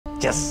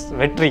S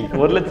வெற்றி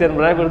 1,80,000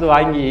 ரூபாய் கொடுத்து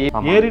வாங்கி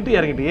ஏறிட்டு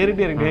இறங்கிட்டு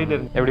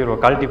எப்படி ஒரு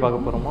குவாலிட்டி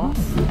பார்க்க போறோமா?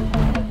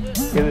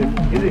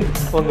 இது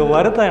உங்க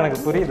வருத்தம் எனக்கு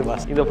புரியுது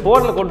பாஸ். இந்த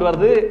போன்ல கொண்டு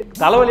வரது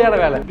தலைவலியான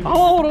வேலை.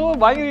 ஆமா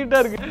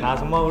பயங்கரமா இருக்கு.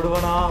 நான் சும்மா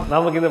விடுவேனா?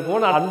 நமக்கு இந்த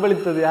போன்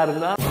அன்பளித்தது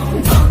யாருன்னா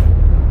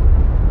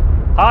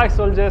ஹாய்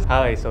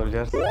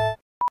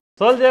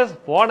சோல்ஜர்ஸ்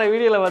போன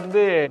வீடியோல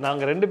வந்து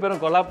நாங்க 2 பேரும்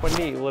கொலாப்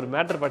பண்ணி ஒரு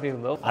மேட்டர்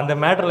பண்ணியிருந்தோம். அந்த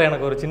மேட்டர்ல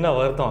எனக்கு ஒரு சின்ன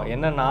வருத்தம்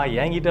என்னன்னா,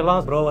 என்கிட்ட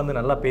எல்லாம் ப்ரோ வந்து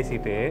நல்லா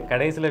பேசிட்டு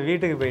கடைசியில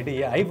வீட்டுக்கு போயிட்டு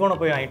ஐபோனை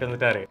போய் வாங்கிட்டு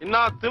வந்துட்டாரு.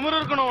 என்ன திமிரு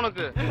இருக்கணும்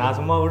உனக்கு? நான்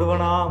சும்மா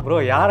விடுவேனா? ப்ரோ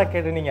யாரை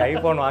கேட்டு நீங்க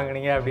ஐபோன்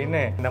வாங்குனீங்க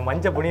அப்படின்னு இந்த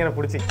மஞ்ச புனியனை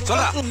பிடிச்சி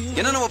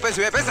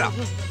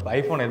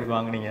ஐபோன் எதுக்கு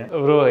வாங்குனீங்க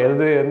ப்ரோ?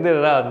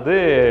 வந்து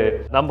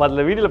நம்ம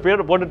அதுல வீடியோல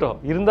பேர் போட்டுட்டோம்.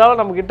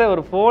 இருந்தாலும் நம்ம கிட்ட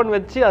ஒரு போன்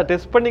வச்சு அதை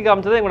டெஸ்ட் பண்ணி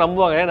காமிச்சதை இவங்க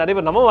நம்புவாங்க. நிறைய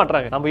பேர் நம்ப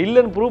மாட்டாங்க. நம்ம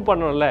இல்லன்னு ப்ரூவ்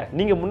பண்ணணும்ல.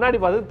 நீங்க முன்னாடி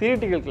பார்த்து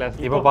தியரிட்டிக்கல் கிளாஸ்,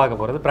 இப்போ பார்க்க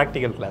போறது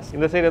பிராக்டிகல் கிளாஸ்.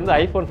 இந்த சைடு வந்து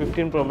iPhone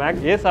 15 Pro Max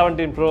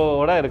A17 Pro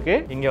ஓட இருக்கு.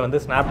 இங்க வந்து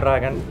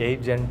Snapdragon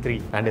 8 Gen 3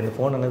 and இந்த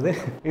போன் என்னது?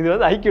 இது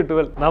வந்து iQOO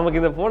 12. நமக்கு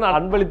இந்த போன்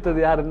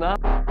அன்பளித்தது யாருன்னா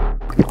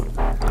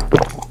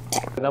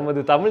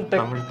நமது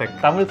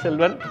தமிழ்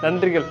செல்வன்.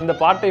 நன்றிகள். இந்த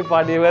பாட்டை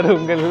பாடியவர்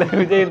உங்கள்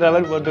விஜய்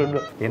என்றவர் போட்டு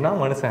விடும். என்ன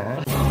மனுஷன்.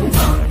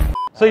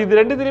 ஸோ இது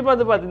ரெண்டு திருப்பி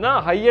வந்து பார்த்தீங்கன்னா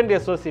high and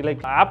SoC,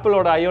 like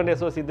ஆப்பிளோட high and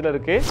SoC இதில்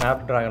இருக்கு.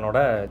 ஸ்னாப்டிராகனோட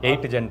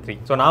 8 Gen 3.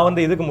 ஸோ நான்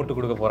வந்து இதுக்கு முட்டு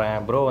கொடுக்க போறேன்.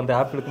 ப்ரோ வந்து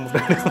ஆப்பிளுக்கு முட்டு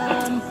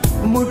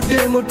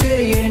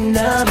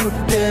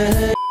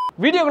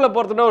வீடியோக்குள்ள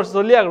போறதுன்னா ஒரு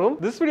சொல்லி ஆகணும்.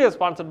 This video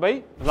sponsored by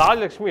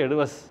Rajalakshmi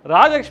எடுவர்ஸ்.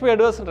 Rajalakshmi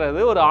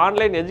எடுவர்ஸ்ன்றது ஒரு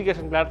ஆன்லைன்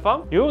எஜுகேஷன்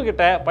பிளாட்ஃபார்ம். இவங்க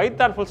கிட்ட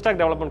Python full stock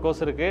development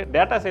course இருக்கு,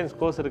 டேட்டா சயின்ஸ்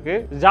கோர்ஸ் இருக்கு,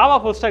 Java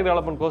full stock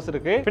development course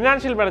இருக்கு,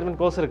 ஃபினான்ஷியல் மேனேஜ்மெண்ட்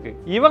கோர்ஸ் இருக்கு.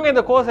 இவங்க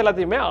இந்த கோர்ஸ்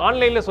எல்லாத்தையுமே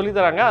ஆன்லைன்ல சொல்லி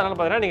தராங்க. அதனால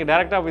பார்த்தீங்கன்னா நீங்க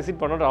டைரக்டா விசிட்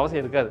பண்ணணும்ன்ற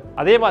அவசியம் இருக்காது.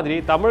 அதே மாதிரி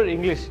தமிழ்,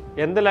 இங்கிலீஷ்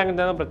எந்த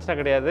லாங்குவேஜ் பிரச்சனை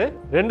கிடையாது.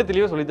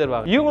 ரெண்டுத்திலையும் சொல்லி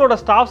தருவாங்க. இவங்களோட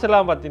ஸ்டாஃப்ஸ்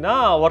எல்லாம் பார்த்தீங்கன்னா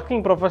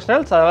ஒர்க்கிங்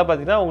ப்ரொஃபஷனல்ஸ். அதெல்லாம்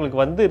பார்த்தீங்கன்னா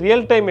உங்களுக்கு வந்து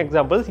ரியல் டைம்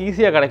எக்ஸாம்பிள்ஸ்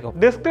ஈஸியாக கிடைக்கும்.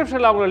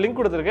 டிஸ்கிரிப்ஷனில் அவங்களோட லிங்க்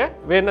கொடுத்துருக்கேன்,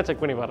 வேணா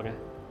செக் பண்ணி பாருங்க.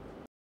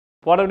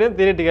 போன வீடியோ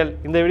தியரிட்டிக்கல்,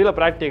 இந்த வீடியோவில்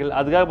ப்ராக்டிக்கல்.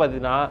 அதுக்காக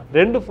பார்த்தீங்கன்னா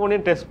 2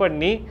 ஃபோனையும் டெஸ்ட்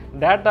பண்ணி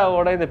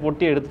டேட்டாவோட இந்த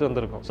பொட்டி எடுத்துகிட்டு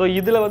வந்திருக்கோம். ஸோ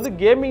இதில் வந்து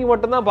கேமிங்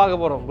மட்டும் தான் பார்க்க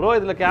போகிறோம். ப்ரோ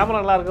இதில்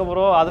கேமரா நல்லா இருக்கும்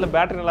ப்ரோ, அதில்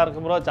பேட்டரி நல்லா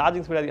இருக்கும் ப்ரோ,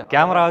 சார்ஜிங் ஸ்பீட் அதிகம்.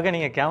 கேமராவுக்கு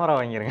நீங்கள் கேமரா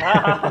வாங்கிருங்க.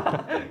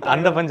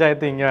 அந்த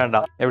பஞ்சாயத்து இங்கே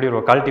வேண்டாம். எப்படி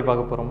ப்ரோ குவாலிட்டி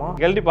பார்க்க போகிறோமா?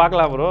 குவாலிட்டி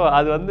பார்க்கலாம் ப்ரோ.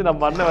 அது வந்து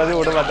நம்ம அண்ணன் வந்து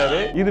விட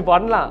மாட்டாரு. இது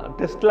பண்ணலாம்,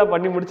 டெஸ்ட்லாம்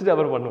பண்ணி முடிச்சுட்டு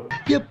அப்புறம் பண்ணுவோம்.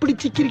 எப்படி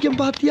சிக்கிரிக்கம்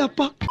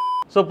பார்த்தியாப்பா?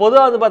 ஸோ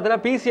பொதுவாக வந்து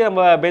பார்த்தீங்கன்னா பிசி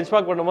நம்ம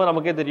பெஞ்ச்மார்க் பண்ணும்போது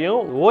நமக்கே தெரியும்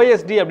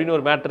OSD அப்படின்னு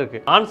ஒரு மேட்டர் இருக்கு,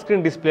 ஆன்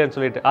ஸ்கிரீன் டிஸ்பிளேன்னு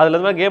சொல்லிட்டு. அதுல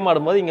இருந்து கேம்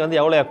ஆடும்போது இங்க வந்து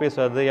எவ்வளோ FPS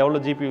வருது,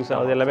 எவ்வளோ GPU யூஸ்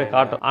ஆகுது எல்லாமே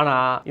காட்டும். ஆனா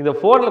இந்த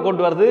போன்ல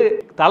கொண்டு வரது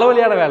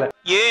தலைவலியான வேலை.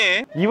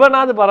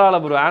 இவனாவது பரவாயில்ல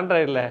ப்ரோ,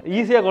 ஆண்ட்ராய்டில்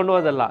ஈஸியாக கொண்டு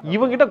வந்துடலாம்.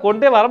 இவங்கிட்ட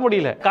கொண்டே வர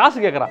முடியல. காசு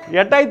கேட்கறான்.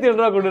 8,700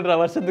 ரூபா கொண்டு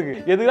வருஷத்துக்கு.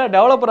 எதுக்காக?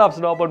 டெவலப்பர்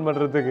ஆப்ஷன் ஓப்பன்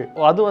பண்றதுக்கு.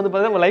 அது வந்து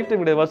பார்த்தீங்கன்னா லைஃப்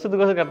டைம் கிடையாது,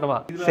 வருஷத்துக்கு கட்டணுமா.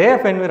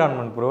 Safe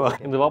environment bro.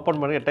 இந்த ஓப்பன்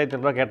பண்ணி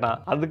 8,700 ரூபா கேட்டான்.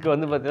 அதுக்கு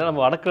வந்து பார்த்தீங்கன்னா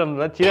நம்ம வடக்கு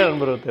நண்பர் சீன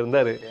நண்பர் ஒருத்தர்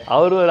இருந்தாரு.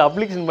 அவர் ஒரு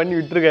அப்ளிகேஷன் பண்ணி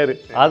விட்டுருக்காரு.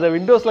 அதை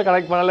விண்டோஸ்ல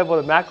கனெக்ட் பண்ணாலே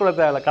போதும், மேக் கூட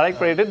தேவை. கனெக்ட்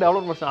பண்ணிட்டு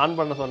டெவலப்மெண்ட் ஆன்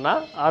பண்ண சொன்னா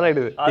ஆன்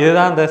ஆயிடுது.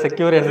 இதுதான் அந்த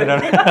செக்யூர்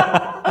என்விரான்மெண்ட்.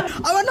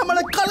 அவன்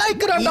நம்மளை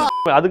கலாய்க்கிறான்டா.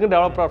 அதுக்கும்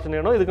டெவலப்பர் ஆப்ஷன்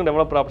வேணும், இதுக்கும்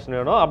டெவலப்பர் ஆப்ஷன்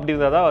வேணும். அப்படி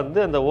இருந்தால் தான் வந்து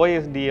அந்த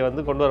OSD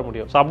வந்து கொண்டு வர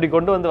முடியும். ஸோ அப்படி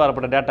கொண்டு வந்து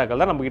வரப்பட்ட டேட்டாக்கள்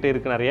தான் நம்ம கிட்ட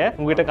இருக்கு. நிறைய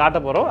உங்ககிட்ட காட்ட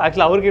போறோம்.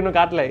 ஆக்சுவலி அவருக்கு இன்னும்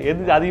காட்டல.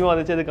 எது அதிகமாக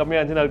வந்துச்சு, எது கம்மியாக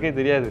இருந்துச்சு அவருக்கே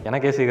தெரியாது.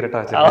 எனக்கே சீக்கிரட்டா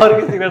வச்சு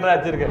அவருக்கு சீக்கிரட்டா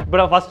வச்சிருக்கேன்.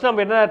 இப்போ ஃபர்ஸ்ட்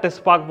நம்ம என்ன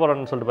டெஸ்ட் பார்க்க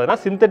போறோம்னு சொல்லிட்டு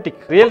பார்த்தீங்கன்னா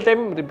சிந்தட்டிக், ரியல்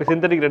டைம். இப்போ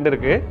சிந்தட்டிக் 2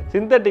 இருக்கு.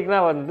 சிந்தட்டிக்னா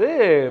வந்து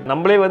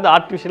நம்மளே வந்து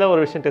ஆர்டிஃபிஷியலாக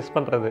ஒரு விஷயம் டெஸ்ட்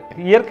பண்றது.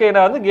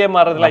 இயற்கைனா வந்து கேம்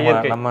ஆடுறதுலாம்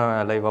இயற்கை, நம்ம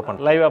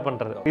லைவா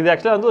பண்றது. இது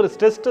ஆக்சுவலா வந்து ஒரு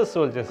ஸ்ட்ரெஸ் டெஸ்ட்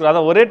சொல்லுச்சு.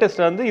 அதான் ஒரே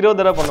டெஸ்ட் வந்து 20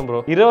 தடவை பண்ண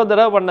ப்ரோ. 20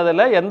 தடவை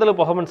பண்ணதுல எந்த அளவு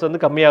பெர்ஃபார்மன்ஸ்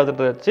வந்து கம்மியாகுதுன்னு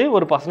வச்சு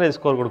ஒரு %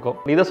 ஸ்கோர் கொடுக்கும்.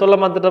 இதை சொல்ல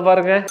மாத்திட்ட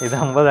பாருங்க. இது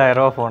 50,000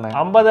 ரூபாய் போன்.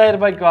 50,000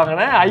 ரூபாய்க்கு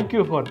வாங்கின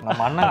iQOO போன்.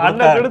 நம்ம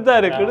அண்ணன்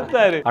கொடுத்தாரு.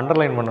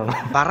 அண்டர்லைன் பண்ணணும்.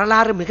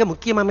 வரலாறு மிக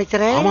முக்கியம்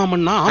அமைச்சரே.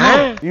 ஆமாமண்ணா.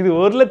 இது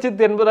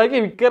 1,80,000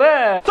 ரூபாய்க்கு விக்கிற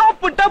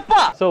சோப்பு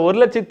டப்பா. சோ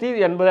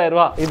 1,80,000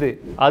 ரூபாய். இது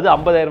அது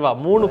 50,000 ரூபாய்.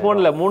 3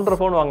 போன்ல 3.5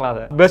 போன் வாங்கலாம்.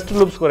 அது பெஸ்ட்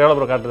லூப் ஸ்கோர் எவ்வளவு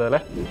ப்ரோ காட்டுதுல?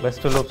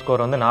 பெஸ்ட் லூப்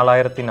ஸ்கோர் வந்து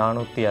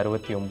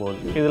 4,469.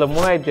 இதுல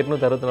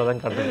 3,864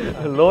 தான் காட்டுது.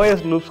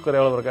 லோயஸ்ட் லூப் ஸ்கோர்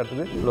எவ்வளவு ப்ரோ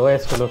காட்டுது?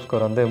 லோயஸ்ட் லூப்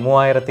ஸ்கோர் வந்து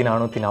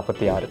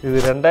 3,446. இது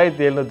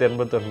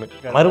 2,781.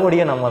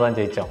 மறுபடியும் நம்ம தான்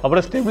ஜெயிச்சோம்.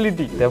 அப்புறம்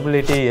ஸ்டெபிலிட்டி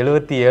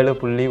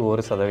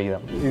 77.1%.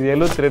 இது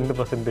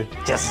 72%.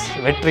 எஸ்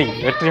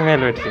வெற்றி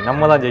மேல் வெற்றி.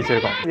 நம்ம தான்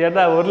ஜெயிச்சிருக்கோம்.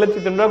 ஏன்னா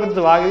 1,00,000 ரூபாய்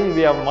கொடுத்து வாங்கி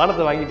இது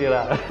மானத்தை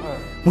வாங்கிட்டீரா?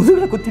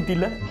 முதுகுல குத்திட்டு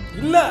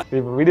இல்ல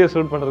இப்ப வீடியோ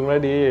ஷூட் பண்றதுக்கு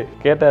முன்னாடி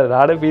கேட்டாரு.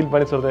 நானே ஃபீல்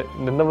பண்ணி சொல்றேன்,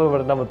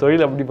 நம்ம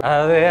தொழில் அப்படி.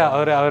 அதாவது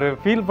அவர்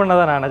ஃபீல்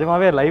பண்ணதான் நான்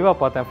நிஜமாவே லைவா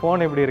பார்த்தேன்.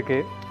 போன் எப்படி இருக்கு,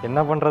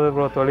 என்ன பண்றது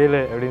ப்ரோ தொழில்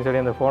அப்படின்னு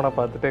சொல்லி அந்த போனை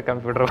பார்த்துட்டு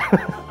கம்ப்யூட்டர்.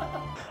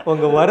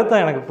 உங்க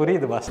வருத்தம் எனக்கு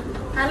புரியுது பாஸ்.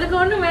 அதுக்கு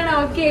ஒண்ணும்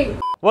வேணாம்.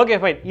 Okay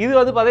fine. இது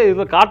வந்து பார்த்தீங்கன்னா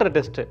இது காட்டுற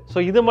டெஸ்ட். ஸோ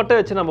இது மட்டும்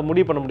வச்சு நம்ம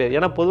முடிவு பண்ண முடியாது.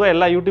 ஏன்னா பொதுவாக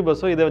எல்லா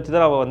யூடியூபர்ஸும் இதை வச்சு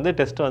தான் நம்ம வந்து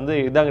டெஸ்ட் வந்து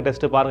இதாங்க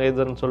டெஸ்ட் பாருங்க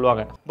இதுன்னு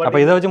சொல்லுவாங்க. அப்போ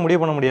இதை வச்சு முடிவு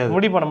பண்ண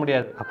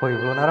முடியாது. அப்போ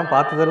இவ்வளோ நேரம்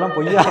பார்த்ததெல்லாம்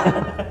பொய்யா.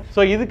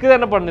 ஸோ இதுக்கு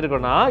என்ன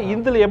பண்ணிருக்கோம்னா,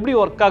 இதில் எப்படி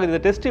ஒர்க் ஆகுது,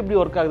 இந்த டெஸ்ட் எப்படி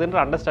ஒர்க் ஆகுதுன்ற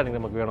அண்டர்ஸ்டாண்டிங்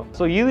நமக்கு வேணும்.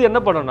 ஸோ இது என்ன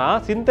பண்ணணும்னா,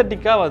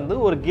 சிந்தட்டிக்காக வந்து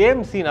ஒரு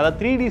கேம் சீன், அதாவது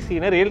 3D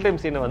சீனை ரியல்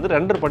டைம் சீனை வந்து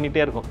ரெண்டர்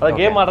பண்ணிட்டே இருக்கும். அதாவது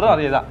கேம் ஆடுறது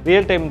அதே தான்,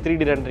 ரியல் டைம்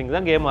 3D ரெண்டரிங்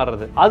தான் கேம்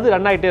ஆடுறது. அது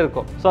ரன் ஆகிட்டே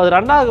இருக்கும். ஸோ அது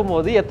ரன்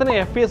ஆகும்போது எத்தனை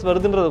FPS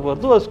வருதுன்றதை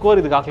பொறுத்து ஒரு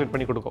ஸ்கோர் இது கால்குலேட்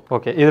பண்ணி கொடுக்கும்.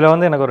 ஓகே, ஓகே, இதில்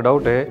வந்து எனக்கு ஒரு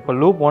டவுட்டு. இப்போ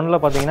லூப் 1ல்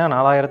பார்த்தீங்கன்னா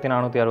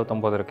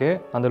 4469 இருக்குது.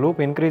 அந்த லூப்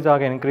இன்க்ரீஸ்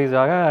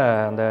ஆக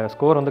அந்த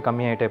ஸ்கோர் வந்து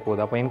கம்மியாகிட்டே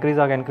போகுது. அப்போ இன்க்ரீஸ்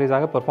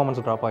ஆக பெர்ஃபார்மன்ஸ்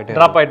ட்ராப்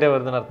ஆகிட்டே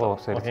வருதுன்னு அர்த்தம்.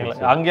 சரி,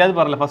 அங்கேயாவது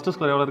பரவாயில்ல. ஃபர்ஸ்ட்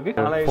ஸ்கோர் எவ்வளோ இருக்கு?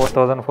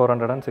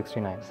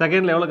 4469.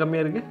 செகண்ட்ல எவ்வளோ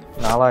கம்மியாக இருக்கு?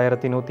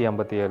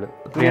 4157.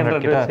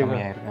 300 கிட்ட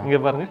கம்மியாயிருக்கு.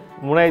 இங்கே பாருங்க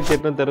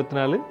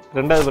 3864.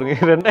 ரெண்டாவது பாருங்க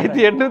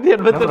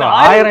 2884.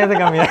 1000 இது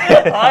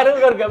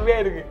கம்மியா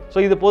இருக்கு. ஸோ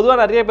இது பொதுவாக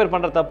நிறைய பேர்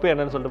பண்ற தப்பு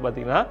என்னன்னு சொல்லிட்டு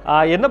பார்த்தீங்கன்னா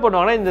என்ன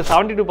பண்ணுவாங்கன்னா இந்த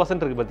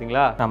 72% இருக்கு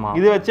பார்த்தீங்களா,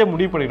 இது வச்சே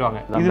முடிவு பண்ணிடுவாங்க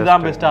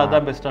இதுதான் பெஸ்ட்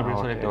அதுதான் பெஸ்ட்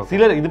அப்படின்னு சொல்லிட்டு.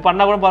 சிலர் இது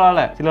பண்ணா கூட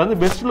பரவாயில்ல, சில வந்து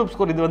பெஸ்ட் லூப்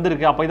ஸ்கோர் இது வந்து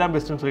இருக்கு அப்போ இதான்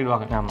பெஸ்ட்னு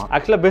சொல்லிடுவாங்க.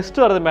 ஆக்சுவலா பெஸ்ட்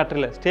வரது மேட்டர்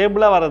இல்லை,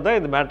 ஸ்டேபிளா வரது தான்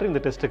இது மேட்டர்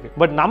இந்த டெஸ்ட்டுக்கு.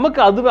 பட்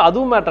நமக்கு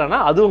அதுவும் மேட்டர்னா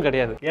அதுவும்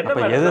கிடையாது.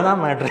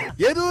 எதுதான் மேட்டர்?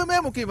 எதுவுமே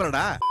முக்கியம்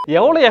இல்லடா.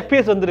 எவ்வளவு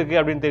எஃப்பிஎஸ் வந்திருக்கு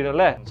அப்படின்னு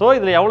தெரியும்ல. ஸோ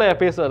இதுல எவ்வளவு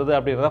எஃப்பிஎஸ் வருது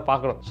அப்படின்றத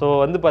பார்க்கணும். ஸோ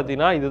வந்து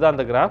பாத்தீங்கன்னா இதுதான்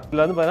அந்த கிராஃப்.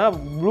 இதுல வந்து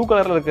பாத்தீங்கன்னா ப்ளூ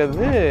கலர்ல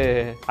இருக்கிறது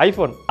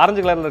ஐபோன்,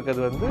 ஆரஞ்சு கலர்ல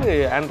இருக்கிறது வந்து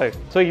ஆண்ட்ராய்டு.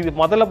 ஸோ இது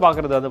முதல்ல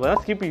பார்க்கறது வந்து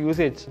பார்த்தீங்கன்னா CPU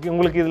யூசேஜ்.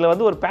 உங்களுக்கு இதுல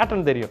வந்து ஒரு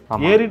பேட்டர்ன் தெரியும்,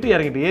 ஏறிட்டு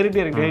இறங்கிட்டு.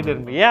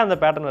 ஏன் அந்த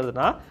பேட்டர்ன்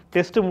வருதுன்னா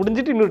டெஸ்ட்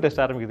முடிஞ்சிட்டு இன்னொரு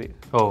டெஸ்ட் ஆரம்பிக்குது.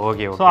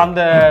 ஸோ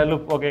அந்த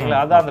லுக் ஓகேங்களா,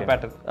 அதான் அந்த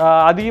பேட்டர்ன்.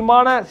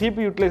 அதிகமான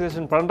CPU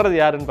யூட்டிலைசேஷன் பண்றது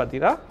யாருன்னு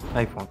பார்த்தீங்கன்னா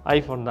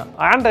ஐஃபோன் தான்.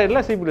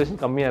 ஆண்ட்ராய்டில் CPU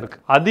யூட்டிலைசேஷன் கம்மியா இருக்கு.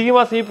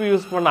 அதிகமாக CPU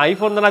யூஸ் பண்ண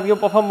ஐஃபோன் தான்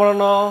அதிகம் பெர்ஃபார்ம்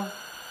பண்ணணும்.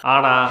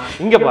 ஆனா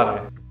இங்க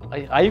பாருங்க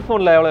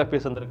ஐபோன்ல எவ்வளவு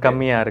எஃப்பிஎஸ் வந்திருக்கு?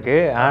 கம்மியா இருக்கு.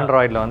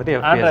 ஆண்ட்ராய்டுல வந்துட்டு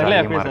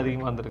எஃப்பிஎஸ்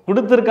அதிகமா வந்திருக்கு.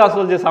 கொடுத்திருக்கா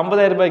சொல்லுங்க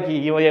 50000 ரூபாய்க்கு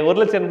இவன்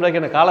 1,00,000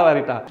 ரூபாய்க்கு என்ன கால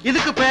வாரிட்டான்.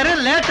 இதுக்கு பேரு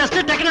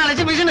லேட்டஸ்ட்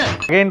டெக்னாலஜி மிஷின்.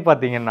 அகைன்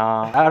பாத்தீங்கன்னா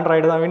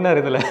ஆண்ட்ராய்டு தான்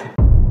வின்னர் இதுல.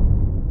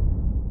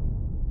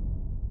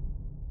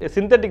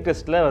 சிந்தட்டிக்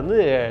டெஸ்ட்ல வந்து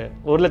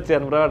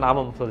 1,00,000 ரூபாய்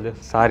நாமம் சொல்லுது.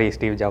 சாரி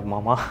ஸ்டீவ் ஜாப்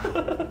மாமா.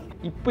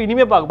 இப்போ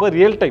இனிமே பார்க்கும்போது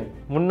ரியல் டைம்.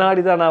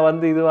 முன்னாடி தான் நான்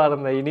வந்து இதுவாக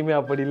இருந்தேன், இனிமே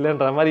அப்படி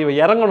இல்லைன்ற மாதிரி இவன்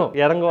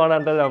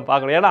இறங்குவானான்றது நான்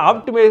பார்க்கணும். ஏன்னா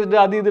ஆப்டிமைஸ்டு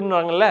அது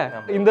இதுன்னு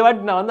இந்த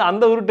வாட்டி நான் வந்து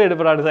அந்த உருட்டை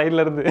எடுப்பேன்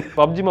சைட்ல இருந்து.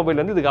 பப்ஜி மொபைல்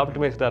வந்து இதுக்கு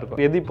ஆப்டிமைஸ்டா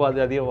இருக்கும். எது இப்போ அது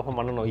அதிகம்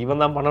பண்ணணும்,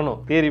 இவன் தான் பண்ணணும்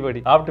தேரி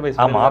படி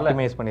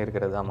ஆப்டிமைஸ்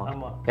பண்ணியிருக்கிறது. ஆமா,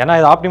 ஏன்னா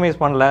இது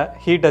ஆப்டிமைஸ் பண்ணல,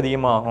 ஹீட்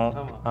அதிகமாகும்,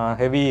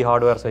 ஹெவி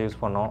ஹார்ட்வேர்ஸை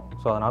யூஸ் பண்ணும்.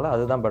 ஸோ அதனால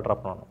அதுதான் பெட்டரா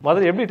பண்ணணும்.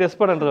 முதல்ல எப்படி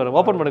டெஸ்ட் பண்ணுறது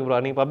ஓப்பன் பண்ணுங்க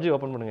ப்ரோ. நீங்க பப்ஜி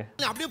ஓப்பன் பண்ணுங்க.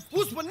 அப்படியே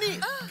பூஸ் பண்ணி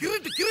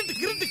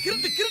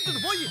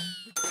கிரிட்டு போய்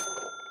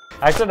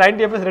ஆக்சுவலாக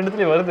 90 FPS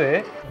ரெண்டுத்துலேயும் வருது.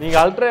 நீங்கள்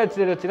அல்ட்ரா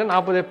ஹெச்டி வச்சுன்னா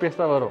 40 FPS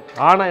தான் வரும்.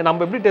 ஆனால்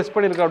நம்ம எப்படி டெஸ்ட்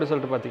பண்ணியிருக்கோம் அப்படின்னு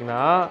சொல்லிட்டு பார்த்தீங்கன்னா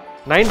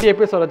 90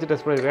 FPS வச்சு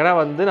டெஸ்ட் பண்ணியிருக்கோம். ஏன்னா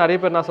வந்து நிறைய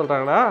பேர் என்ன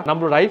சொல்கிறாங்கன்னா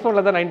நம்மளோட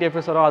ஐஃபோனில் தான் 90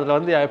 FPS வரும், அதில்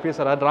வந்து FPS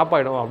வராது, ட்ராப்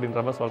ஆகிடும் அப்படின்ற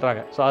மாதிரி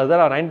சொல்கிறாங்க. ஸோ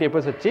அதுதான் நான் 90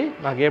 FPS வச்சு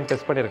நான் கேம்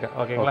டெஸ்ட் பண்ணியிருக்கேன்.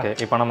 ஓகேங்களா,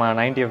 இப்போ நம்ம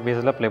 90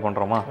 FPSல ப்ளே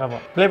பண்ணுறோமா?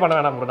 ஆமாம், ப்ளே பண்ண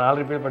வேணாம் ப்ரோ, நான்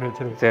ஆல்ரெடி ப்ளே பண்ணி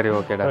வச்சிருக்கேன். சரி,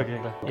 ஓகேடா.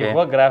 ஓகேங்களா,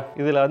 இப்போ கிராஃப்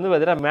இதில் வந்து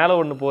பார்த்தீங்கன்னா மேலே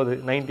ஒன்று போகுது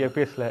 90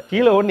 FPSல,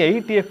 கீழே ஒன்று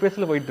 80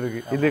 FPSல போயிட்டு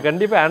இருக்கு. இது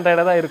கண்டிப்பாக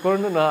ஆண்ட்ராய்டாக தான்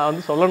இருக்கும்னு நான்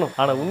வந்து சொல்லணும்.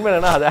 ஆனால் உண்மை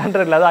என்னன்னா அது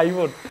ஆண்ட்ராய்டில் தான்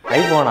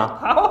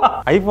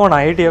ஐஃபோனா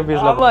 80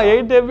 FPSல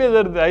 80 FPS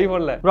வருது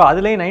ஐபோன்ல. ப்ரோ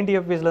அதுலயும் 90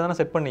 FPSல தான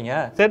செட் பண்ணீங்க.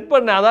 செட்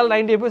பண்ண அதால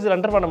 90 FPS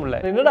ரெண்டர் பண்ண முடியல.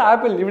 என்னடா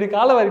ஆப்பிள் இப்படி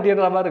கால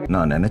வாரிட்டியன்ற மாதிரி இருக்கு.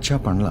 நான் நினைச்சா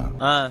பண்ணலாம்.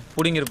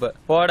 புடிங்கிருப்ப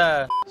போடா.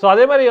 சோ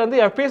அதே மாதிரி வந்து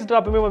FPS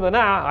டிராப்புமே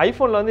வந்தனா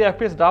ஐபோன்ல வந்து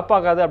FPS டிராப்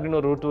ஆகாது அப்படினு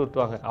ஒரு ரூட்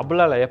ஊத்துவாங்க.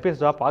 அப்படிலாம் இல்ல, FPS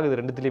டிராப் ஆகுது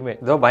ரெண்டுத்துலயுமே.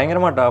 இதோ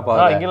பயங்கரமா டிராப்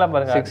ஆகுது. இங்கலாம்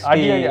பாருங்க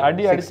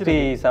அடி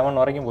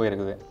 67 வரைக்கும்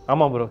போயிருக்குது.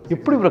 ஆமா ப்ரோ,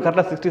 எப்படி ப்ரோ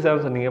கரெக்ட்டா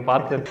 67 சொன்னீங்க?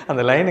 பார்த்து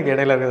அந்த லைனுக்கு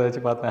இடையில இருக்கத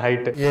வச்சு பார்த்தேன்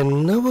ஹைட்.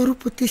 என்ன ஒரு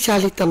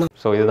புத்திசாலித்தனம்.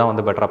 சோ இதுதான்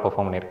வந்து பெட்டரா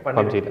பெர்ஃபார்ம் பண்ணிருக்கு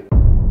PUBG.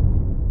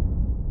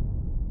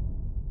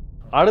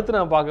 அடுத்து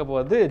நான் பார்க்க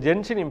போகிறது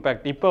ஜென்ஷன்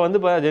இம்பேக்ட். இப்போ வந்து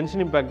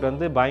ஜென்ஷன் இம்பேக்ட்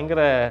வந்து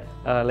பயங்கர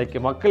லைக்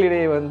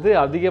மக்களிடையே வந்து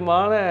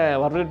அதிகமான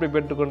வரவேற்பை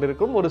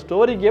பெற்றுக்கொண்டிருக்கும் ஒரு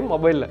ஸ்டோரி கேம்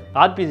மொபைலில்.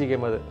 RPG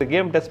game. அது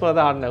கேம் டெஸ்ட் பண்ண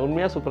தான் ஆடினேன்.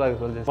 உண்மையாக சூப்பராக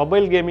இருக்கு சொல்லுது.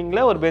 மொபைல்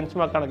கேமிங்கில் ஒரு பெஞ்ச்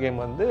மார்க்கான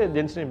கேம் வந்து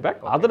ஜென்ஷன்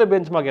இம்பேக்ட். அதோட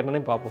பெஞ்ச் மார்க்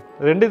என்னன்னு பார்ப்போம்.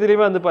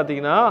 ரெண்டுத்துலேயுமே வந்து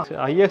பார்த்தீங்கன்னா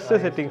ஹையஸ்ட்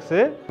செட்டிங்ஸு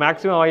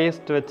மேக்ஸிமம்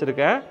ஹையஸ்ட்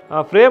வச்சிருக்கேன்.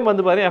 ஃப்ரேம்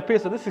வந்து பார்த்தீங்கன்னா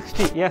FPS வந்து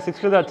 60, ஏன்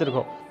 60 தான்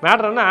வச்சிருக்கோம்.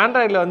 மேட்டர்னா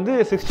ஆண்ட்ராய்டில் வந்து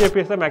 60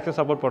 FPS தான் மேக்ஸிமம்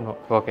சப்போர்ட் பண்ணும்.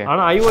 ஓகே,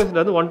 ஆனால் iOSல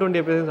வந்து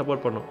 120 FPS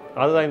சப்போர்ட் பண்ணும்.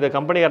 அதுதான் இந்த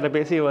கம்பெனிக்காரட்ட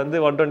பேசி வந்து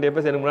 120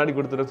 FPS எனக்கு முன்னாடி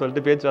கொடுத்துருன்னு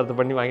சொல்லிட்டு பேச்சுவார்த்தை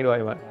பண்ணி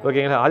வாங்கிடுவாங்க.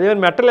 ஓகேங்களா, அதே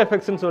மாதிரி மெட்டல்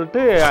எஃபெக்ட்ஸ்னு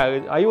சொல்லிட்டு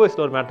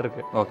iOSல ஒரு மேட்டர்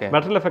இருக்கு. Okay,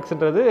 metal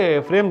எஃபெக்ட்ஸ்ன்றது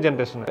frame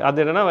generation.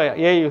 அது என்னன்னா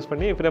AI யூஸ்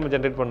பண்ணி ஃப்ரேம்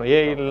ஜென்ரேட் பண்ணும்.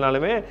 AI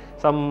இல்லனாலுமே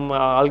சம்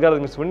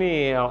அல்காரிதம் யூஸ் பண்ணி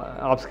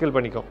அப்ஸ்கேல்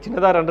பண்ணிக்கும்.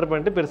 சின்னதாக ரெண்டர்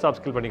பண்ணிட்டு பெருசாக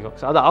அப்ஸ்கேல் பண்ணிக்கும்.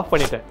 ஸோ அதை ஆஃப்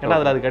பண்ணிட்டேன், ஏன்னா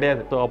அதில் அது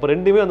கிடையாது. ஸோ அப்போ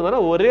ரெண்டுமே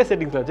வந்து ஒரே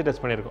செட்டிங்ஸில் வச்சு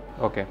டெஸ்ட் பண்ணியிருக்கோம்.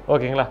 ஓகே,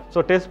 ஓகேங்களா.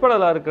 ஸோ டெஸ்ட்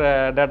பண்ணல இருக்கிற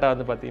டேட்டா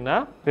வந்து பார்த்தீங்கன்னா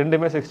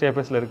ரெண்டுமே 60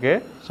 FPSல இருக்கு.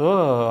 ஸோ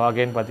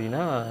அகைன்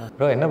பார்த்தீங்கன்னா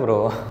ப்ரோ என்ன ப்ரோ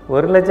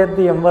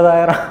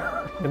 1,80,000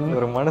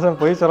 ஒரு மனுஷன்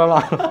போய்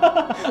சொல்லலாம்.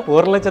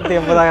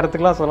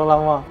 1,80,000க்குலாம்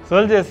சொல்லலாமா?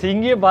 சோல்ஜர்ஸ்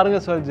இங்கேயே பாருங்க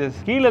சோல்ஜர்ஸ்,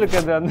 கீழே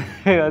இருக்கிறது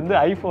வந்து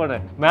ஐஃபோனு,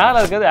 மேலே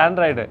இருக்கிறது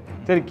ஆண்ட்ராய்டு.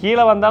 சரி,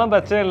 கீழே வந்தாலும்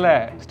பிரச்சனை இல்லை,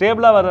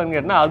 ஸ்டேபிளாக வருதுன்னு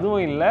கேட்டால்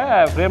அதுவும் இல்லை,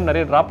 ஃப்ரேம்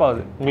நிறைய ட்ராப்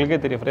ஆகுது. உங்களுக்கே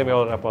தெரியும் ஃப்ரேம்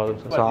எவ்வளோ ட்ராப் ஆகுது.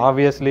 ஸோ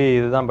ஆப்வியஸ்லி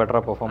இதுதான்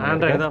பெட்டராக பெர்ஃபார்ம் பண்ணுது.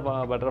 ஆண்ட்ராய்டு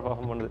தான் பெட்டராக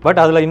பெர்ஃபார்ம் பண்ணுது.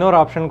 பட் அதில் இன்னொரு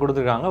ஆப்ஷன்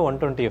கொடுத்துருக்காங்க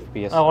 120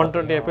 FPS.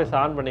 120 FPS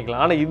ஆன்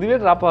பண்ணிக்கலாம். ஆனால் இதுவே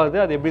ட்ராப் ஆகுது,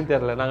 அது எப்படின்னு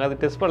தெரியல, நாங்கள்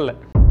அது டெஸ்ட் பண்ணல.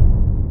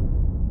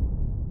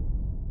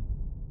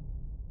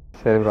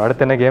 சரி ப்ரோ,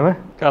 அடுத்து என்ன game?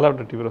 Call of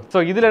duty bro. So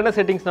இதில் என்ன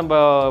செட்டிங்ஸ் நம்ம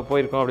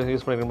போயிருக்கோம் அப்படின்னு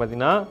யூஸ் பண்ணிருக்கோம்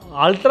பார்த்தீங்கன்னா,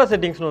 அல்ட்ரா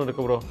செட்டிங்ஸ்னு ஒன்று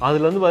இருக்குது ப்ரோ.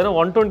 அதில் வந்து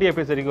பார்த்தீங்கன்னா 120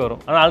 FPS வரைக்கும்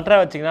வரும். ஆனால் அல்ட்ரா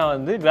வச்சிங்கன்னா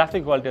வந்து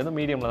கிராஃபிக் குவாலிட்டி வந்து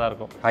மீடியமில் தான்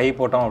இருக்கும். ஹை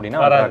போட்டோம்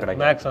அப்படின்னா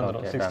மேக்ஸ்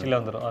வந்துடும், 60ல்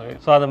வந்துடும்.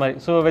 ஸோ அது மாதிரி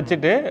ஸோ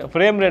வச்சுட்டு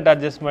ஃப்ரேம் ரேட்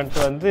அட்ஜஸ்ட்மெண்ட்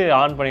வந்து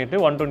ஆன் பண்ணிட்டு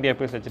 120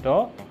 FPS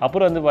வச்சுட்டோம்.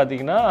 அப்புறம் வந்து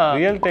பார்த்தீங்கன்னா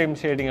ரியல் டைம்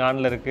ஷேடிங்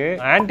ஆனில் இருக்குது,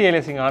 ஆன்டி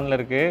அலியாசிங் ஆனில்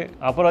இருக்குது.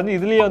 அப்புறம் வந்து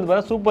இதுலேயே வந்து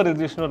பார்த்தீங்கன்னா சூப்பர்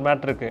ரெசல்யூஷன் ஒரு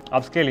மேட்டர் இருக்குது,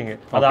 அப்ஸ்கேலிங்.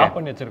 அதை ஆஃப்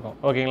பண்ணி வச்சிருக்கோம்.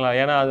 ஓகேங்களா?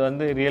 ஏன்னா அது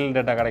வந்து ரியல்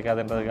டேட்டா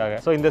கிடைக்காதுன்றதுக்காக.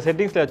 ஸோ இந்த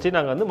செட்டிங்ஸில் வச்சு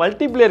நாங்கள் வந்து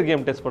மல்டிபிளேயர்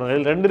கேம் டெஸ்ட்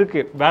பண்ணுவோம். ரெண்டு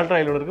இருக்கு, பேட்டரி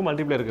ராயில் இருக்கு,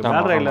 மல்டிபிளேயர் இருக்கு.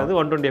 பேட்டரி ராயில் வந்து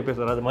 120 FPS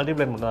வராது,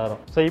 மல்டிபிளேயர் மட்டும் வரும்.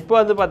 ஸோ இப்போ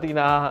வந்து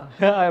பார்த்தீங்கன்னா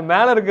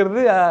மேலே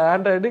இருக்கிறது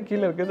ஆண்ட்ராய்டு,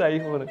 கீழே இருக்கிறது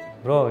ஐஃபோனு.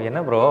 ப்ரோ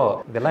என்ன ப்ரோ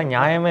இதெல்லாம்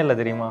நியாயமே இல்லை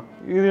தெரியுமா?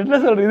 இது என்ன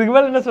சொல்றது? இதுக்கு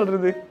மேலே என்ன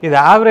சொல்றது? இது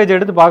ஆவரேஜ்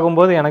எடுத்து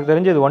பார்க்கும்போது எனக்கு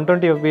தெரிஞ்சு இது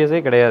 120 FPS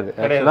கிடையாது.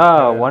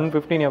 ஆக்சுவலாக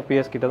 115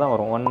 FPS கிட்ட தான்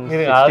வரும்.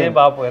 அதையும்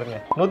பார்ப்போம் இருங்க.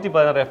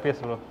 116 FPS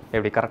ப்ரோ.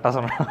 எப்படி கரெக்டாக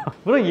சொன்னா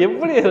ப்ரோ?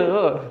 எப்படி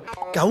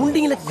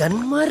கவுண்டிங்ல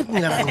கன்மா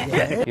இருக்குங்களா?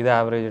 இது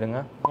ஆவரேஜ்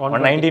எடுங்க.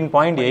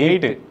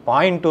 119.8,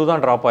 0.2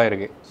 தான் ட்ராப்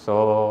ஆயிருக்கு. ஸோ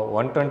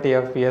 120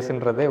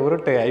 FPSன்றதே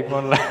உருட்டு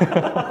ஐஃபோனில்.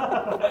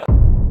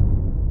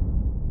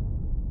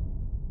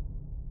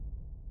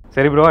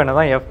 சரி ப்ரோ, என்ன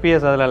தான்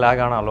FPS அதில்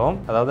லேக் ஆனாலும்,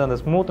 அதாவது அந்த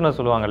ஸ்மூத்னஸ்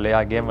சொல்லுவாங்க இல்லையா,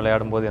 கேம்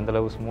விளையாடும்போது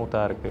எந்தளவு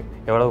ஸ்மூத்தாக இருக்குது,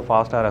 எவ்வளவு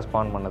ஃபாஸ்ட்டாக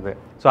ரெஸ்பாண்ட் பண்ணுது.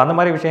 ஸோ அந்த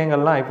மாதிரி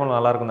விஷயங்கள்லாம் ஐஃபோன்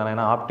நல்லா இருக்கும் தானே,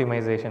 ஏன்னா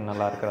ஆப்டிமைசேஷன்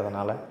நல்லா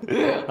இருக்கிறதுனால.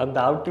 அந்த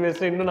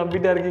ஆப்டிமைசேஷன் இன்னும்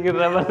நம்பிட்டா இருக்கீங்க.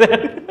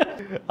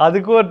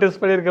 அதுக்கும் ஒரு டெஸ்ட்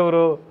பண்ணியிருக்கேன்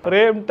ப்ரோ.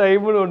 ஃப்ரேம்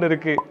டைம்னு ஒன்று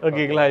இருக்குது.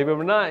 ஓகேங்களா? இப்போ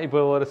எப்படின்னா, இப்போ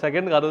ஒரு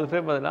செகண்டுக்கு 60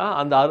 ஃப்ரேம் பார்த்தீங்கன்னா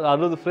அந்த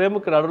 60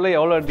 ஃப்ரேமுக்கு நடுவில்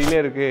எவ்வளோ டிலே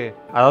இருக்குது,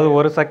 அதாவது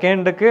ஒரு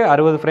செகண்டுக்கு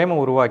 60 ஃப்ரேம்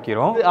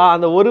உருவாக்கிறோம்.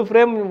 அந்த ஒரு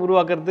ஃப்ரேம்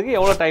உருவாக்குறதுக்கு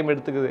எவ்வளோ டைம்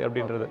எடுத்துக்குது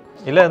அப்படின்றது.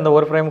 இல்லை இந்த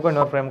ஒரு ஃப்ரேமுக்கும்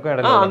இன்னொரு ஃப்ரேமுக்கும்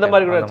இடையில அந்த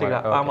மாதிரி கூட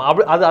வச்சுக்கலாம். ஆமாம்,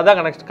 அப்படி அதான்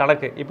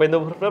கணக்கு. இப்போ இந்த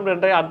ஒரு ஃப்ரேம்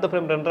 2 அடுத்த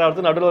ஃப்ரேம் 2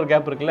 ஆகுது, நடுவில் ஒரு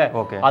கேப் இருக்குல்ல,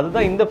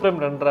 அதுதான் இந்த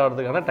ஃப்ரேம் 2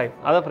 ஆகிறதுக்கான டைம்.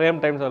 அதான்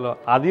ஃப்ரேம் டைம் சொல்லுவோம்.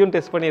 அதையும்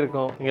டெஸ்ட்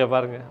பண்ணியிருக்கோம். இங்கே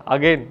பாருங்க,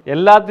 அகைன்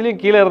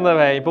எல்லாத்துலேயும் கீழே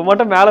இருந்தவன் இப்போ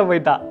மட்டும் மேலே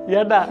போயிட்டான்.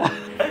 ஏன்டா?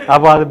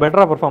 அப்போ அது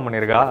பெட்டரா பெர்ஃபார்ம்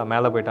பண்ணிருக்கா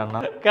மேலே போயிட்டான்னா?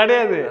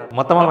 கிடையாது,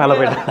 மொத்தமாக மேலே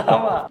போயிட்டான்.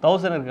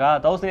 1000 இருக்கா,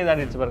 1000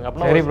 தாண்டிடுச்சு பாருங்க.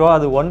 அப்போ சரி ப்ரோ,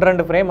 அது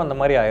 1-2 ஃப்ரேம் அந்த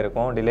மாதிரி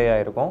ஆயிருக்கும், டிலே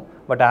ஆயிருக்கும்.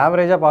 பட்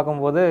ஆவரேஜாக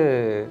பார்க்கும்போது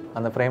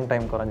அந்த ஃப்ரேம்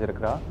டைம்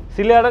குறைஞ்சிருக்கா?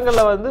 சில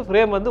இடங்கள்ல வந்து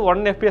ஃப்ரேம் வந்து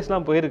 1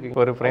 FPSலாம் போயிருக்கு.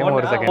 ஒரு ஃப்ரேம்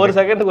ஒரு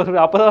செகண்டுக்கு ஒரு,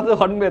 அப்போ வந்து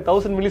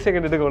 1000 மில்லி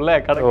செகண்ட் எடுக்கும்ல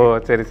கணக்கு. ஓ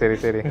சரி சரி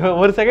சரி.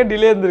 ஒரு செகண்ட்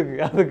டிலே இருந்திருக்கு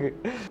அதுக்கு.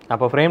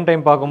 அப்போ ஃப்ரேம்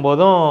டைம்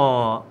பார்க்கும்போதும்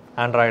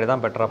ஆண்ட்ராய்டு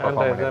தான் பெட்டரா பெர்ஃபார்ம்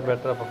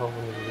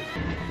பண்ணிருக்கு.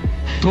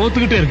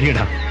 தோத்துக்கிட்டே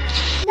இருக்கீடா.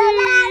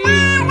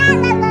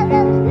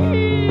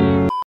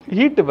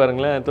 ஹீட்டு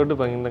பாருங்களேன், தொட்டு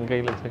பாருங்க இந்த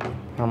கையில் வச்சு.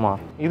 ஆமாம்,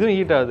 இதுவும்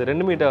ஹீட் ஆகுது,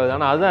 ரெண்டுமே ஹீட் ஆகுது.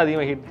 ஆனால் அதுதான்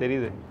அதிகமாக ஹீட்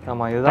தெரியுது.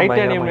 ஆமாம், இதுதான்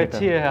டைட்டானியம்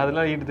வச்சு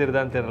அதெல்லாம் ஹீட்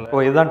தெரியுதான்னு தெரியல.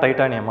 ஓ இதுதான்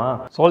டைட்டானியமா?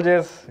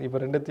 சோல்ஜர்ஸ் இப்போ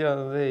ரெண்டுத்தையும்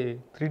வந்து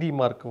 3D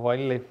மார்க்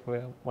வைல்ட் லைஃப்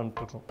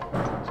பண்ணிட்டுருக்கோம்.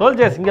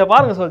 சோல்ஜர்ஸ் இங்கே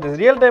பாருங்க, சோல்ஜர்ஸ்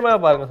ரியல் டைமாக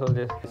பாருங்க.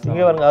 சோல்ஜர்ஸ்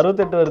இங்கே பாருங்க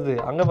 68 வருது,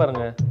 அங்கே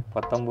பாருங்க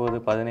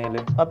 19,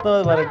 17, 19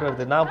 18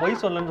 வருது. நான் போய்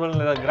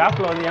சொல்லணும்னு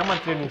கிராஃபில் வந்து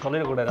ஏமாற்றி நீங்கள்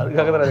சொல்லிடக்கூடாது,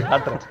 அதுக்காக தான் அதை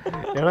காட்டுறேன்.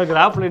 ஏன்னா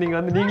கிராஃபில் நீங்கள்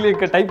வந்து நீங்களே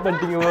டைப்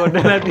பண்ணிட்டீங்க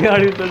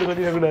அப்படின்னு சொல்லி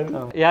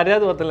சொல்லிடக்கூடாது.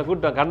 யாரையாவது ஒருத்தனை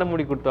கூட்டுவாங்க, கண்ணை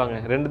மூடி கூட்டுவாங்க,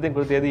 ரெண்டுத்தையும்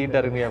கொடுத்து எது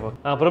ஹீட்டாக இருக்குங்க.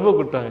 பிரபு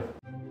கூட்டுவாங்க.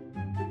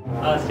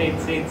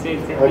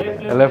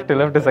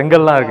 லெஃப்ட்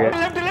செங்கல்லாம் இருக்கு.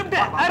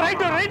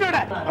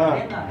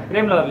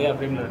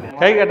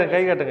 கை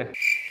காட்டுங்க.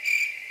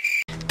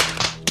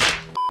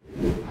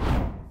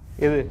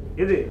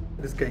 இது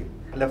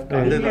லெஃப்ட்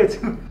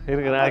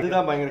இருக்கு,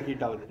 அதுதான் பயங்கர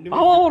ஹீட் ஆகுது.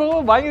 ஆமா ப்ரோ,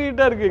 பயங்கர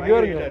ஹீட்டா இருக்கு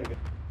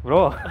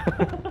ப்ரோ.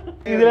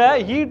 இதுல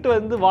ஹீட்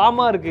வந்து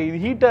வார்மா இருக்கு, இது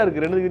ஹீட்டா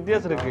இருக்கு, ரெண்டு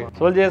வித்தியாசம் இருக்கு.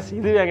 சோல்ஜர்ஸ்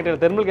இது என்கிட்ட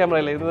தெர்மல்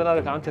கேமரா இல்ல, இதுதான்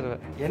அதை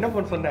காமிச்சிருவேன். என்ன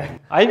பண்ண சொன்னேன்?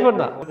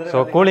 ஐபோன் தான்.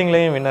 ஸோ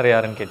கூலிங்லேயும் வின்னர்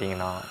யாருன்னு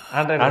கேட்டிங்கன்னா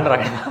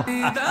ஆண்ட்ராய்டு.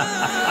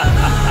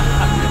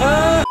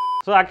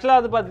 ஸோ ஆக்சுவலாக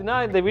அது பார்த்தீங்கன்னா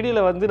இந்த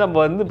வீடியோவில் வந்து நம்ம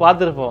வந்து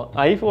பார்த்துருப்போம்,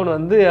 ஐஃபோன்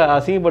வந்து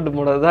அசிங்கப்பட்டு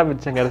போனது தான்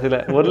மிச்சம். கடைசியில்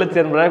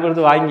 1,80,000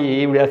 கொடுத்து வாங்கி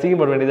இப்படி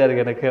அசிங்கப்பட வேண்டியதாக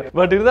இருக்குது எனக்கு.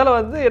 பட் இருந்தாலும்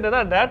வந்து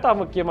என்னன்னா டேட்டா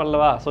முக்கியம்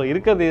அல்லவா? ஸோ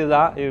இருக்கிறது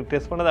இதுதான், இது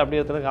டெஸ்ட் பண்ணது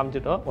அப்படியே எடுத்து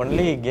காமிச்சிட்டோம்.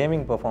 Only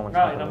gaming performance.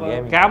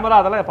 கேமரா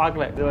அதெல்லாம்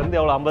பார்க்கல. இது வந்து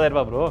எவ்வளோ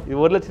 50,000 ப்ரோ,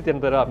 இது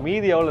 1,80,000.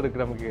 மீதி எவ்வளோ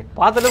இருக்குது நமக்கு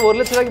பார்த்தாலே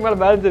 1,00,000 மேலே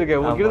பேலன்ஸ் இருக்கு.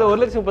 உங்களுக்கு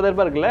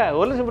 1,30,000 இருக்குல்ல,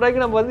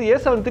 1,00,000 நம்ம வந்து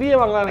A7 III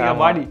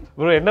வாங்கலாம். பாடி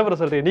ப்ரோ என்ன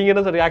ப்ரோ சொல்றீங்க, நீங்க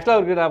என்ன சொல்றீங்க? ஆக்சுவலாக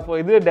இருக்கு, நான்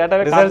இது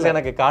டேட்டாவே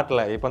எனக்கு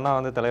காட்டல, இப்போ தான்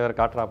வந்து தலைவர்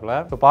காட்டுறாப்ல.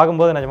 இப்போ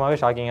பார்க்கும்போது நிஜமாவே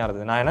ஷாக்கிங்காக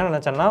இருந்தது. நான் என்ன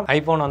நினச்சேன்னா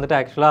ஐஃபோன் வந்துட்டு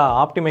ஆக்சுவலாக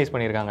ஆப்டிமைஸ்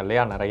பண்ணியிருக்காங்க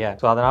இல்லையா நிறைய.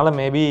 ஸோ அதனால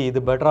மேபி இது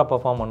பெட்டராக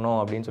பெர்ஃபார்ம் பண்ணும்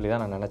அப்படின்னு சொல்லி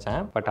தான் நான் நினச்சேன்.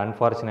 பட்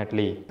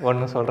அன்ஃபார்ச்சுனேட்லி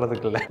ஒன்றும்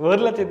சொல்கிறதுக்கு இல்லை.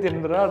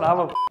 1,80,000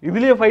 நாம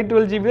இதுலேயே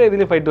 512GB தான்,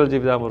 இதுலேயே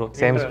 512GB தான் ப்ரோ.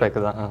 சேம் ஸ்பெக்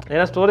தான்.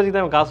 ஏன்னா ஸ்டோரேஜ்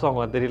தான் காசு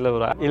வாங்குவாங்க தெரியல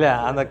ப்ரோ. இல்லை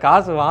அந்த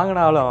காசு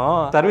வாங்கினாலும்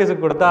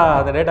சர்வீஸுக்கு கொடுத்தா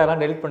அந்த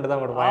டேட்டாலாம் டெலிட் பண்ணிட்டு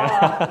தான் கொடுப்பாங்க.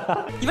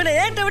 இவனை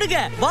ஏன்ட்ட விடுங்க,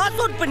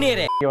 வாட்ச் அவுட்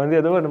பண்ணிடுறேன். நீங்க வந்து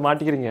ஏதோ ஒன்று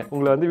மாட்டிக்கிறீங்க,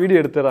 உங்களை வந்து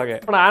வீடியோ எடுத்துறாங்க.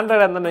 ஆனால்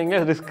ஆண்ட்ராய்டு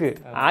இருந்தாங்க ரிஸ்க்,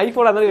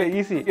 ஐஃபோன் இருந்தாலும்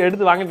ஈஸி,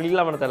 எடுத்து வாங்கி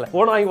டெலிட் பண்ண தேவை.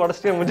 ஃபோன் வாங்கி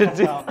உடச்சிட்டே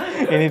முடிஞ்சிருச்சு,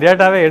 இனி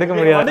டேட்டாவே எடுக்க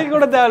முடியாது. அன்னைக்கு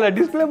கூட தேவையில்ல,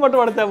 டிஸ்பிளே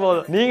மட்டும் உடச்சா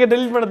போதும், நீங்க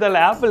டெலிட் பண்ண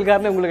தேவையில்ல, ஆப்பிள்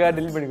காரனே உங்களுக்காக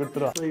டெலிட் பண்ணி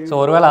கொடுத்துரும். ஸோ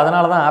ஒருவேளை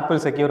அதனால தான்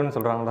ஆப்பிள் செக்யூர்னு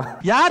சொல்றாங்களா?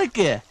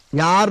 யாருக்கு?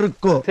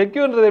 யாருக்கோ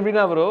செக்யூர்ன்றது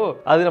எப்படின்னா ப்ரோ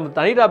அது நம்ம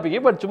தனி டாபிக்,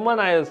 பட் சும்மா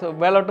நான்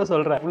மேலோட்ட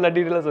சொல்றேன், ஃபுல்லா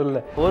டீடைலா சொல்லல.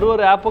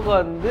 ஒரு ஆப்புக்கு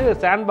வந்து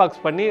சாண்ட்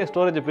பாக்ஸ் பண்ணி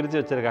ஸ்டோரேஜ் பிரிச்சு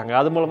வச்சிருக்காங்க,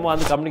 அது மூலமா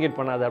வந்து கம்யூனிகேட்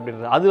பண்ணாது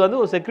அப்படின்றது. அது வந்து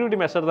ஒரு செக்யூரிட்டி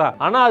மெஷர் தான்.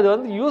 ஆனா அது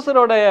வந்து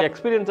யூசரோட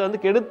எக்ஸ்பீரியன்ஸ்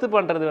வந்து கெடுத்து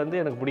பண்றது வந்து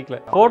எனக்கு பிடிக்கல.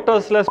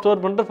 போட்டோஸ்ல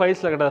ஸ்டோர் பண்ணிட்டு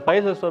ஃபைல்ஸ்ல கட்டாது,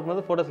 ஃபைல்ஸ்ல ஸ்டோர்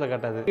பண்ணது போட்டோஸ்ல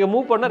கட்டாது. நீங்க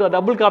மூவ் பண்ணா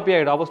டபுள் காப்பி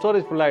ஆயிடும், அப்போ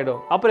ஸ்டோரேஜ் ஃபுல்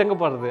ஆயிடும். அப்புறம் எங்க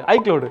போறது?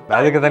 iCloud,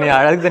 அதுக்கு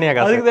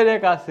தனியா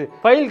காசு.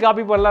 ஃபைல்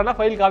காப்பி பண்ணலாம்னா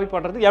ஃபைல் காப்பி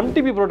பண்றது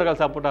MTP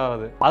புரோட்டோகால் சப்போர்ட்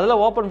ஆகாது. அதுல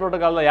ஓபன்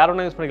புரோட்டோகால் தான்,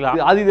 யாரும் யூஸ்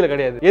பண்ணிக்கலாம். அது இதுல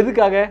கிடையாது.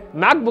 எதுக்காக?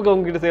 MacBook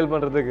உங்ககிட்ட சேல்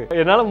பண்றதுக்கு.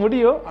 என்னால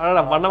முடியும், ஆனா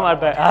நான் பண்ண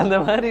மாட்டேன். அந்த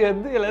மாதிரி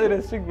வந்து எல்லாரும்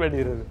ரெஸ்ட்ரிக்ட்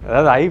பண்ணிடுறது.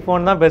 அதாவது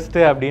ஐபோன் தான் பெஸ்ட்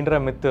அப்படின்ற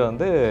மித்து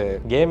வந்து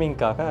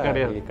கேமிங்காக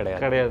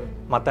கிடையாது.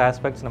 மற்ற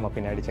ஆஸ்பெக்ட்ஸ் நம்ம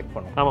பின்னாடி செக்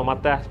பண்ணுவோம். ஆமா,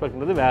 மற்ற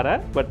ஆஸ்பெக்ட்ன்றது வேற.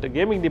 பட்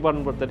கேமிங்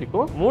டிபார்ட்மெண்ட் பொறுத்த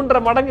வரைக்கும்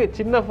 3.5 மடங்கு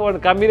சின்ன போன்,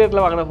 கம்மி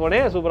ரேட்ல வாங்கின போனே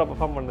சூப்பரா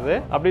பெர்ஃபார்ம் பண்ணுது.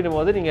 அப்படின்னும்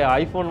போது நீங்க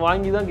ஐபோன்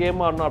வாங்கி தான்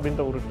கேம் ஆடணும்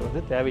அப்படின்ற உருட்டு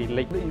வந்து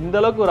தேவையில்லை. இந்த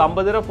அளவுக்கு ஒரு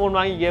 50,000 போன்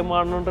வாங்கி கேம்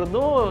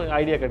ஆடணுன்றதும்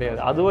ஐடியா கிடையாது.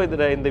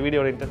 அதுவும் இந்த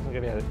வீடியோட இன்டென்ஷன்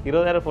கிடையாது.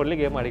 20,000 போன்ல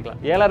கேம்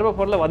ஆடிக்கலாம். 7,000 ரூபாய்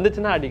போன்ல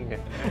வந்துச்சுன்னா அடிங்க.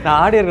 நான்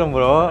ஆடி இருக்கேன்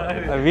ப்ரோ,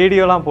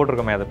 வீடியோலாம்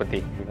போட்டிருக்கோமே அதை பற்றி.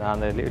 நான்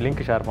அந்த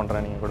லிங்க் ஷேர்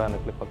பண்ணுறேன், நீங்கள் கூட அந்த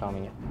கிளிப்பை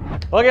காமிங்க.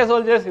 ஓகே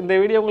சோல்ஜர்ஸ், இந்த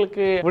வீடியோ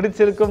உங்களுக்கு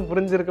பிடிச்சிருக்கும்,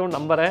 புரிஞ்சிருக்கும்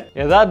நம்புறேன்.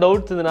 ஏதாவது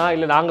டவுட்ஸ் இருந்துன்னா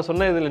இல்லை நாங்கள்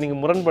சொன்ன இதில் நீங்கள்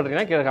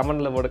முரண்படுறீங்கன்னா கீழே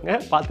கமெண்ட்ல போடுங்க,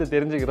 பார்த்து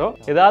தெரிஞ்சுக்கிறோம்.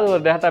 ஏதாவது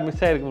ஒரு டேட்டா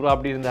மிஸ் ஆயிருக்கு ப்ரோ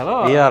அப்படி இருந்தாலும்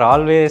we are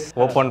always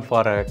open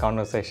for a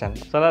conversation.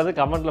 சொல்லாது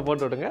கமெண்ட்ல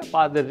போட்டு விடுங்க,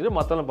 பார்த்து தெரிஞ்சுட்டு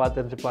மற்றவங்க பார்த்து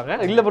தெரிஞ்சுப்பாங்க.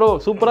 இல்லை ப்ரோ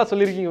சூப்பராக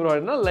சொல்லியிருக்கீங்க ப்ரோ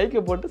அப்படின்னா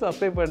லைக்கை போட்டு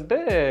சப்ஸ்கிரைப் பண்ணிட்டு.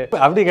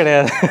 அப்படி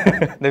கிடையாது,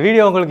 இந்த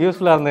வீடியோ உங்களுக்கு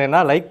யூஸ்ஃபுல்லாக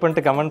இருந்ததுன்னா லைக்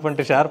பண்ணிட்டு, கமெண்ட்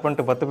பண்ணிட்டு, ஷேர்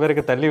பண்ணிட்டு, 10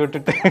 பேருக்கு தள்ளி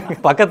விட்டுட்டு,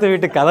 பக்கத்து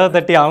வீட்டு கதவை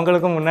தட்டி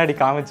அவங்களுக்கும் முன்னாடி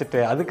காமிச்சிட்டு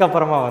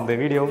அதுக்கப்புறமா வந்து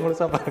வீடியோ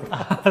முழுசா பாருங்க.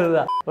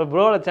 அதுதான்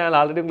ப்ரோட சேனல்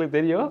ஆல்ரெடி உங்களுக்கு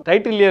தெரியும்,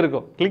 டைட்டில்லே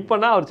இருக்கும். கிளிக்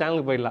பண்ணா அவர்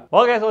சேனலுக்கு போயிடலாம்.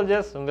 ஓகே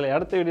சோல்ஜர்ஸ், உங்களை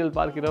அடுத்த வீடியோவில்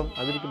பார்க்கிறோம்.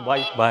 அது வரைக்கும்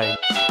பாய்.